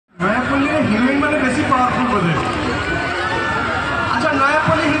Powerful बोले। अच्छा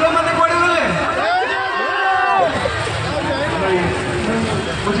नयापल्ली हिरो मैंने कड़े गले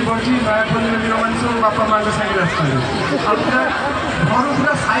बुझीपड़ी नयापल्ली हिरो मैंने सब बापा माँ के साइड आस पूरा घर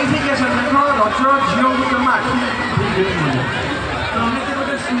पूरा साइज देख देख रज झील को तुम आखि तो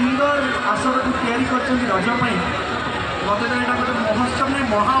गोटे सुंदर आसर को तैयारी करजपाई मत यहाँ गोटे महोत्सव नहीं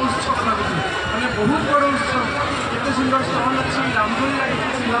महा उत्सव लगुच मैंने बहुत बड़ उत्सव केते सुंदर स्टल अच्छी रामदोली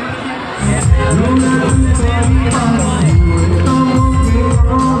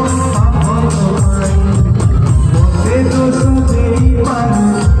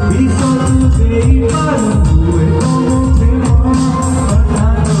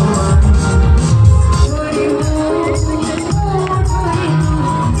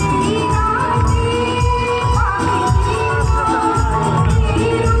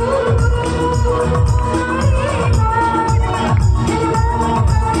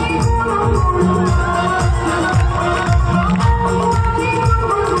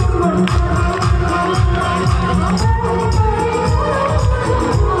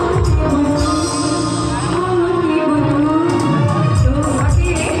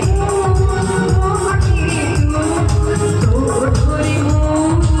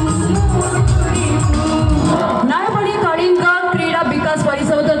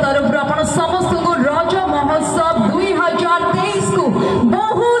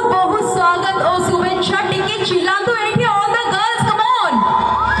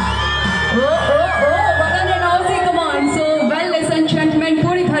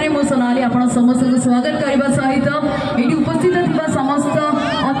समस्त को स्वागत करने सहित ये उपस्थित थी समस्त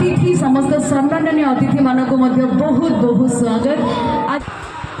अतिथि समस्त सम्माननीय अतिथि मानक बहुत बहुत स्वागत।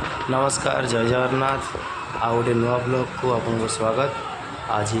 नमस्कार जय जगन्नाथ आ गोटे नुआ ब्लॉग को आपको स्वागत।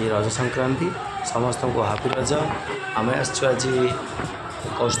 आज रज संक्रांति समस्त को हापी रज। आम आज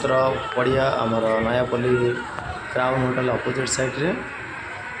कौस्तर पड़िया आमर नयापल्ली क्राउन होटल अपोजिट साइड्रे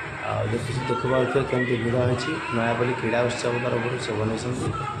देखिए केमती भिड़ होती नयापल्ली क्रीड़ा उत्सव तरफ से बनई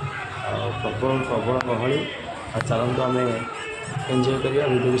प्रबल प्रबल गहली चलतु आम एंजॉय करिया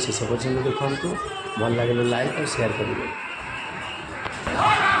वीडियो शेष पर्यटन देखु भल लगे लाइक और शेयर करेंगे।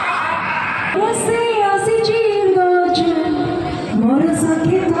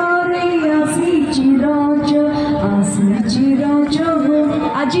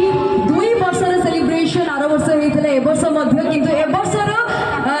 आज 2 वर्षर सेलिब्रेशन आर वर्ष होता है वर्ष किंतु ए वर्षर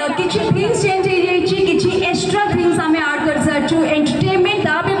किसी थिंग्स चेंज हो जाए किसी एक्स्ट्रा थिंग्स आम ऐड कर सारी एंटरटेनमेंट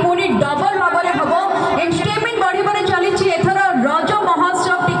तापे पुणी डबल भाव में हम एंटरटेनमेंट बढ़ चली एथर रज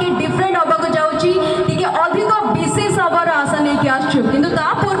महोत्सव टी डिफरेंट हवाक जाऊँगी अधिक विशेष हबार आशा नहीं आसु किंतु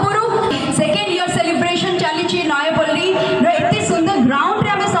पूर्व सेकेंड ईयर सेलिब्रेशन चली नयापल्ली एत सुंदर ग्राउंड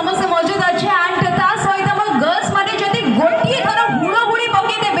रे समस्त मौजूद अच्छे एंड ता सहित आम गर्ल्स माने जदि गोटे थर हुड़हुड़ी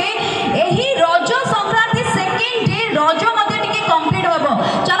पकईदेवे यही रज संक्रांति सेकेंड डे रज कंप्लीट हम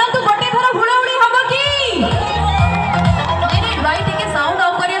चलतु गोटे थर हुड़हुड़ी हम कि भाई टे साउंड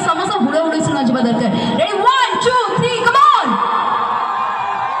ऑफ करिए समस्त हुड़हुड़ी शुणा जा दरकार। Ready 1 2 3 come on.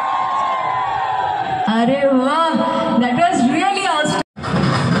 अरे वाह दैट वाज रियली ऑसम।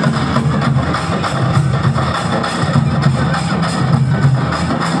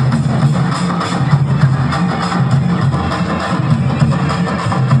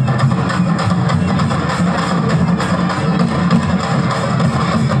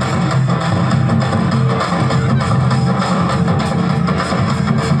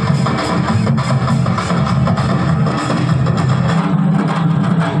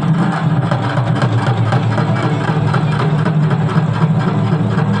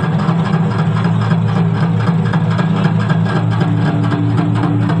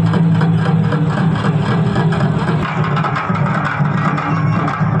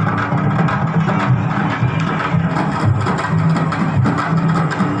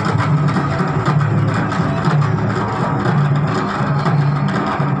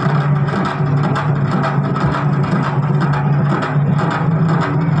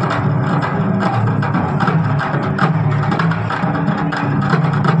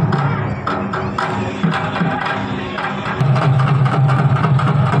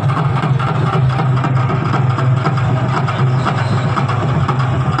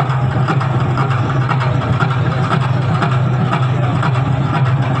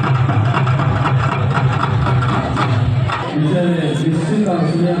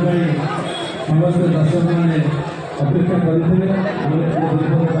 समस्त दर्शक मैंने अपेक्षा करते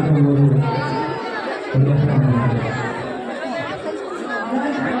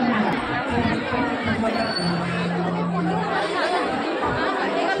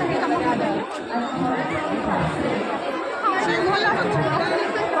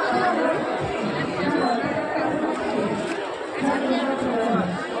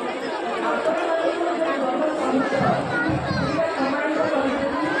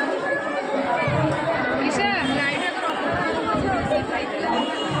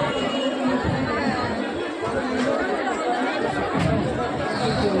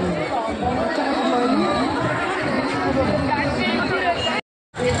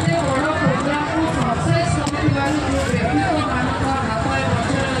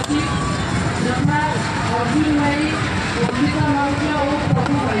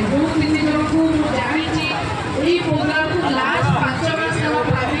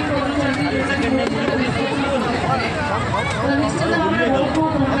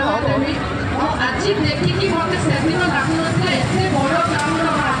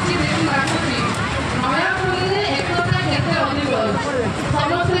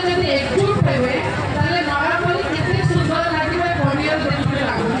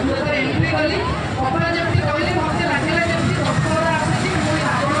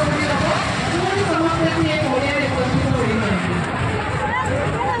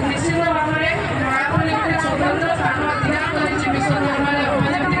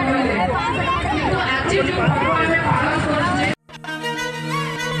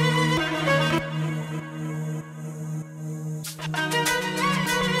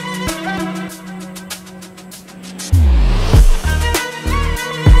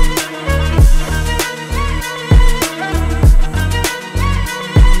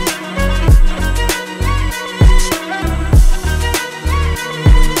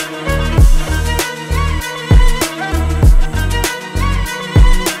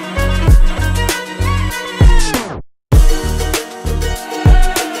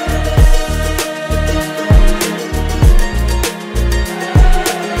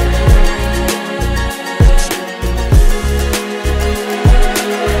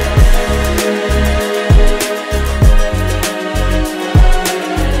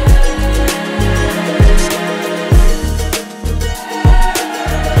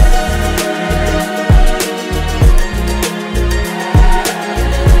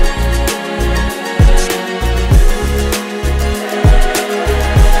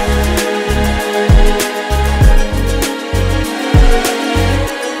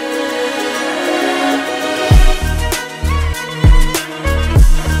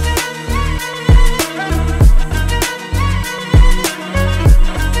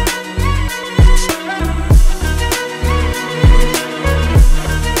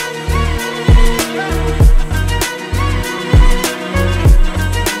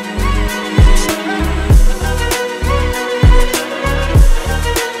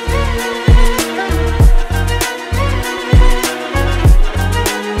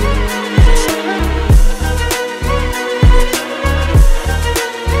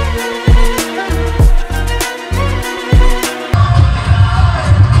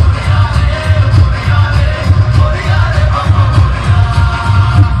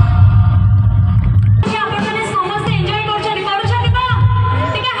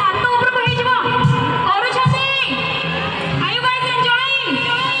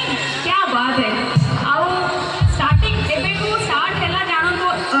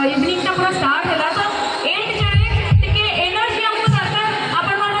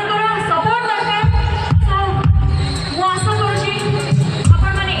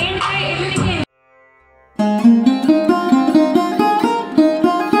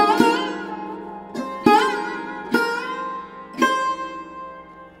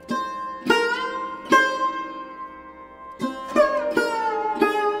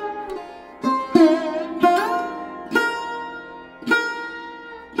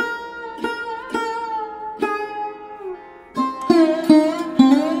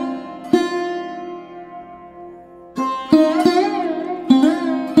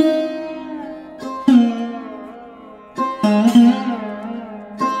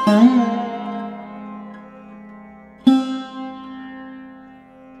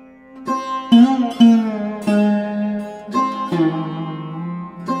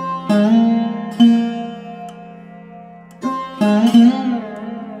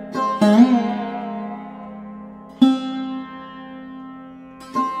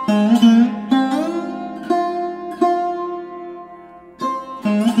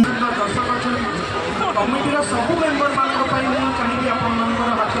कमिटीर सब मेम्बर मानी चाहिए आपण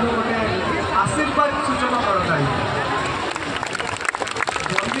हाथ गोटे आशीर्वाद सूचना कराई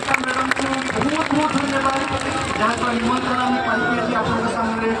बंदिता मैडम को बहुत बहुत धन्यवाद जहाँ निमंत्रण आम पाई आप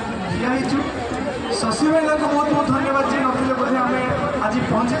सामने दिखाई शशि भाई को बहुत बहुत धन्यवाद जी नथिले बोधे आम आज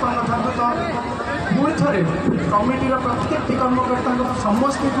पहुँची पार था तो पुणी थे कमिटीर प्रत्येक कर्मकर्ता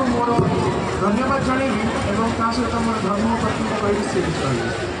समस्त को मोर धन्यवाद जनइबी और त्या सहित मोर धर्म पत्नी कही सी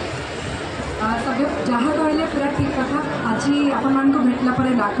विषय सभ्य जहाँ कहले पूरा ठीक कथा आज आपण भेटला पर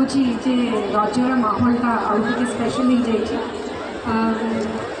लगुच रजर माहौलटा आउे स्पेशल हो जाए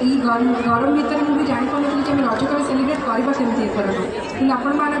गरम भितर मुझे जापानी रज को सेलिब्रेट करवा केमती एथर कि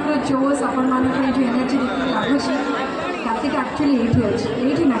आपण जोश आपण जो एनर्जी देखिए लगुच एक्चुअली ये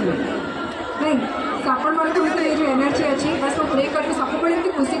अच्छी ना नहीं तो आपण भितर ये जो एनर्जी अच्छी बस मैं प्रे करी सब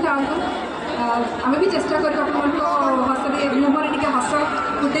खुशी था आम भी चेष्टा कर हस मुहर टे हस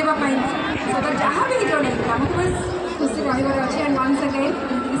फुटेवाई सो जहाँ भी आमको बस खुशी रही अच्छे एंड वन सेकेंड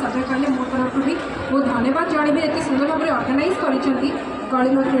सब कहले मो तरफ भी बहुत धन्यवाद जनइबी एत सुंदर भाव में अर्गानाइज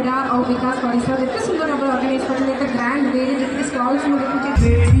कलिंग क्रीड़ा और विकास परिषद एत सुंदर भाव में अर्गानाइज करते ग्रांड वे जितने स्टल्स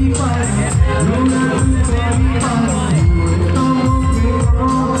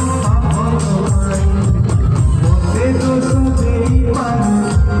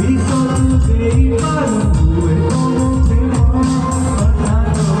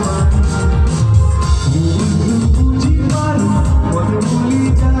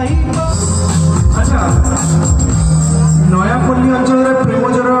नयापल्ली अंचल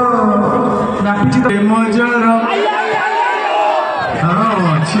प्रेमजर व्यापी प्रेम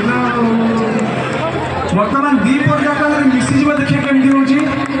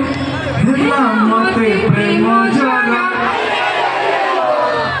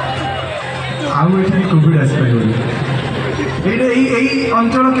आउ ये कोविड आसपार यही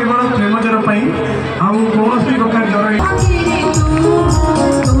अंचल केवल प्रेम ज्वर कौन प्रकार ज्वर